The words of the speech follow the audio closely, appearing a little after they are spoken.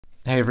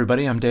Hey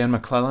everybody, I'm Dan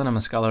McClellan. I'm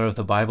a scholar of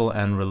the Bible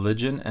and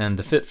religion, and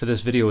the fit for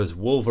this video is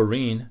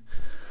Wolverine.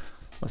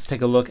 Let's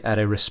take a look at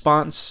a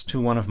response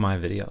to one of my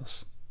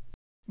videos.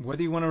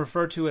 Whether you want to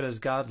refer to it as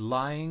God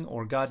lying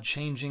or God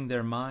changing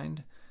their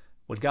mind,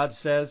 what God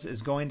says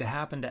is going to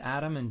happen to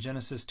Adam in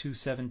Genesis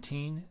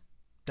 2:17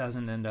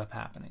 doesn't end up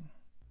happening.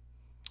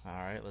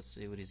 Alright, let's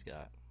see what he's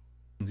got.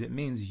 It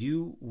means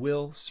you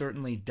will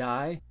certainly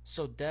die.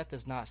 So death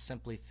is not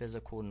simply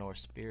physical nor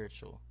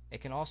spiritual.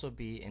 It can also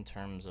be in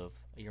terms of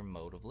your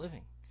mode of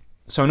living.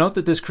 So note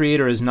that this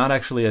creator is not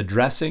actually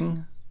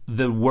addressing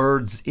the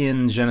words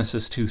in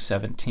Genesis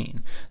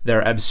 2:17.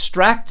 They're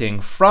abstracting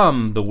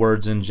from the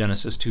words in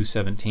Genesis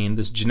 2:17,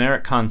 this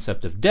generic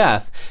concept of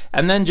death,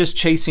 and then just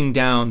chasing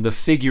down the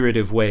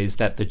figurative ways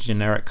that the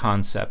generic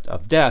concept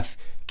of death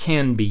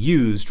can be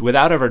used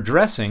without ever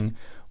addressing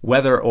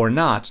whether or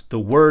not the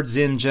words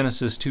in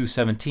Genesis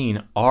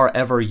 2:17 are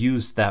ever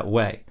used that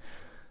way.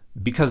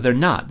 Because they're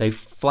not. They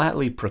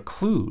flatly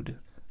preclude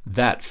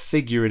that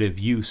figurative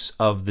use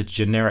of the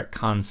generic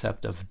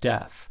concept of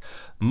death.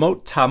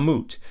 Mot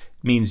tamut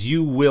means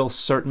you will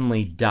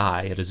certainly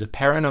die. It is a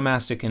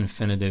paronomastic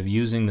infinitive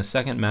using the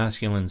second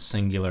masculine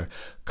singular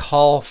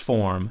call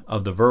form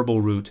of the verbal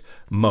root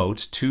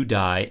mot, to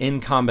die, in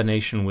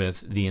combination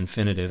with the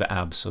infinitive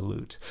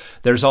absolute.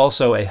 There's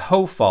also a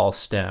hofal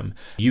stem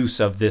use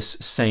of this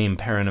same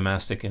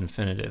paronomastic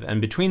infinitive, and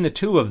between the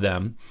two of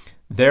them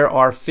there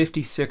are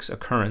 56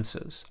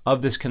 occurrences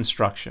of this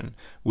construction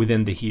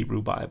within the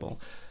Hebrew Bible,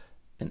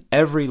 and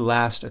every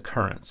last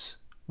occurrence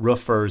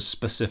refers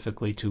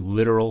specifically to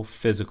literal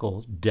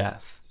physical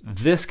death.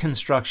 This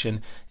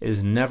construction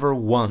is never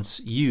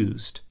once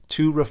used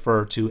to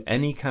refer to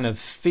any kind of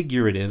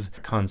figurative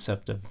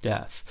concept of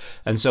death.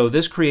 And so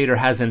this creator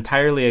has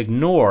entirely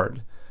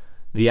ignored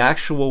the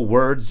actual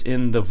words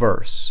in the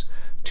verse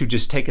to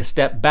just take a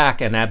step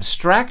back and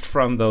abstract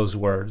from those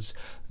words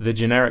the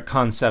generic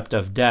concept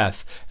of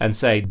death and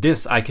say,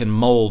 this I can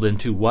mold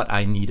into what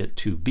I need it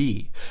to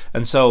be.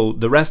 And so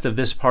the rest of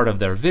this part of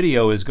their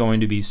video is going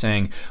to be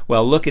saying,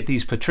 well, look at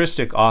these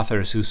patristic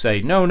authors who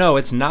say, no,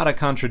 it's not a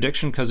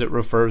contradiction because it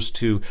refers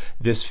to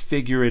this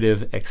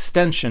figurative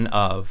extension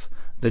of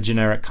the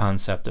generic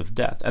concept of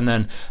death. And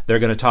then they're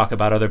going to talk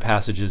about other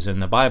passages in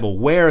the Bible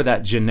where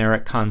that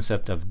generic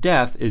concept of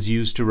death is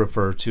used to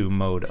refer to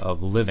mode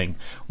of living.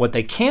 What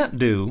they can't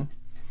do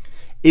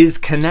is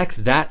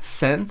connect that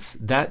sense,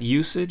 that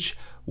usage,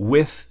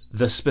 with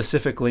the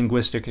specific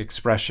linguistic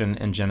expression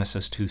in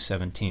Genesis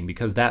 2:17,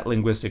 because that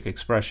linguistic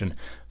expression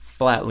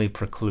flatly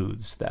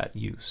precludes that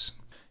use.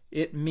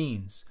 It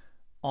means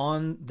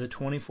on the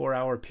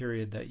 24-hour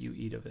period that you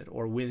eat of it,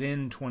 or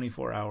within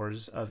 24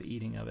 hours of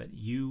eating of it,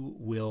 you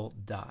will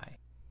die.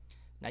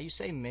 Now you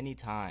say many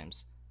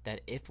times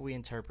that if we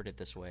interpret it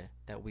this way,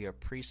 that we are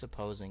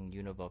presupposing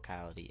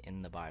univocality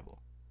in the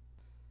Bible.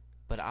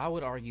 But I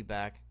would argue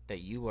back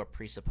that you are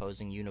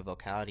presupposing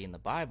univocality in the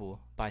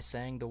Bible by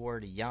saying the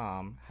word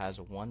yom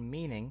has one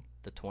meaning,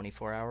 the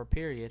 24-hour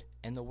period,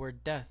 and the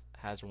word death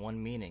has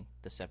one meaning,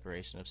 the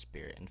separation of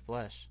spirit and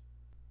flesh.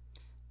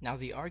 Now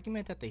the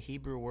argument that the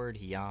Hebrew word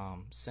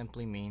yom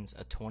simply means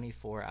a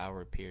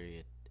 24-hour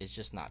period is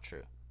just not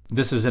true.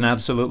 This is an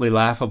absolutely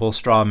laughable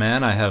straw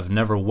man. I have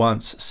never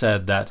once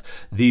said that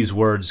these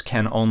words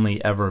can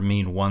only ever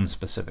mean one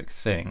specific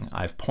thing.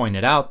 I've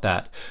pointed out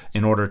that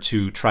in order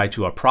to try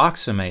to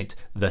approximate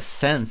the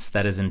sense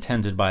that is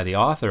intended by the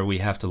author, we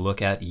have to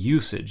look at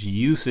usage.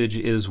 Usage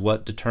is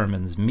what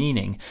determines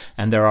meaning,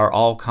 and there are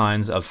all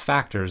kinds of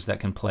factors that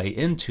can play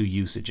into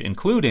usage,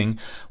 including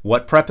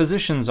what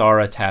prepositions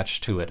are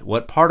attached to it,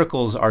 what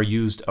particles are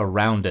used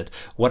around it,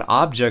 what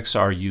objects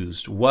are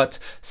used, what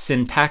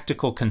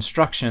syntactical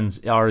constructions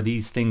are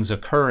these things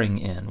occurring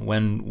in.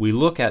 When we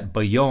look at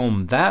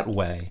bayom that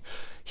way,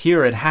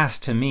 here it has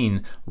to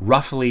mean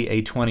roughly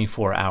a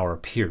 24-hour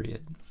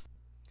period.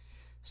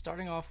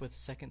 Starting off with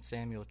 2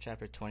 Samuel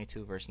chapter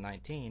 22 verse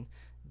 19,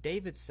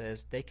 David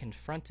says, "They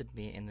confronted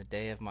me in the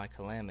day of my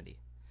calamity."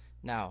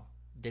 Now,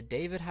 did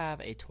David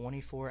have a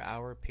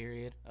 24-hour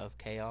period of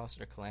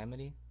chaos or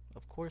calamity?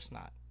 Of course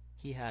not.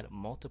 He had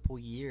multiple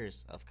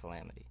years of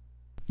calamity.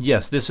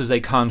 Yes, this is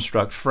a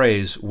construct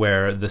phrase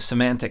where the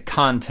semantic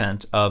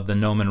content of the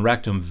nomen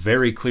rectum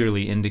very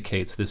clearly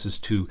indicates this is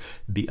to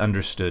be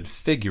understood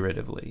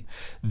figuratively.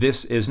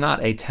 This is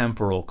not a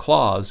temporal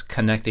clause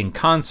connecting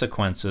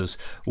consequences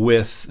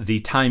with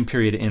the time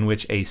period in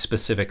which a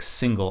specific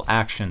single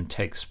action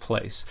takes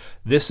place.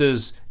 This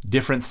is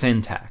different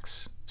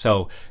syntax.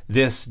 So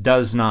this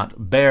does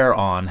not bear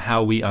on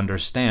how we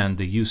understand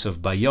the use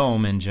of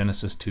bayom in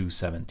Genesis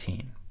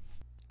 2:17.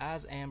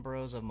 As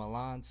Ambrose of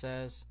Milan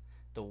says,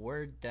 the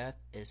word death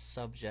is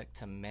subject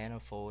to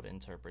manifold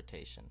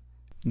interpretation.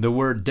 The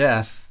word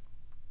death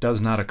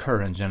does not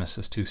occur in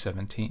Genesis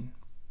 2:17.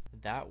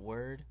 That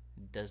word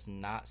does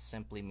not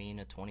simply mean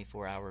a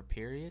 24-hour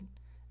period.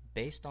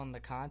 Based on the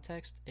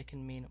context, it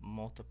can mean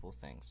multiple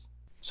things.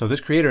 So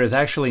this creator has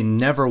actually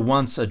never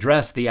once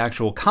addressed the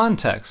actual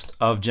context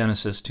of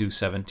Genesis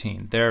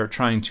 2:17. They're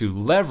trying to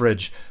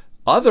leverage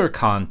other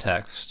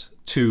context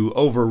to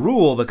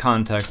overrule the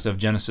context of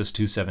Genesis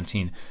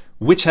 2:17,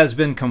 which has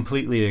been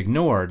completely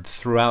ignored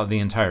throughout the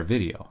entire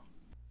video.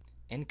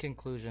 In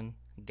conclusion,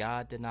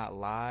 God did not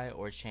lie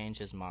or change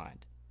his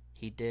mind.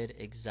 He did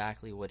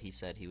exactly what he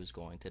said he was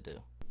going to do.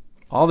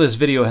 All this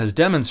video has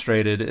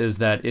demonstrated is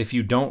that if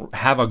you don't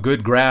have a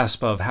good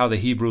grasp of how the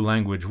Hebrew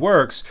language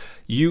works,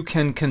 you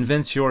can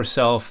convince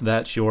yourself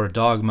that your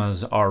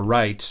dogmas are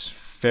right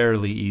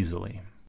fairly easily.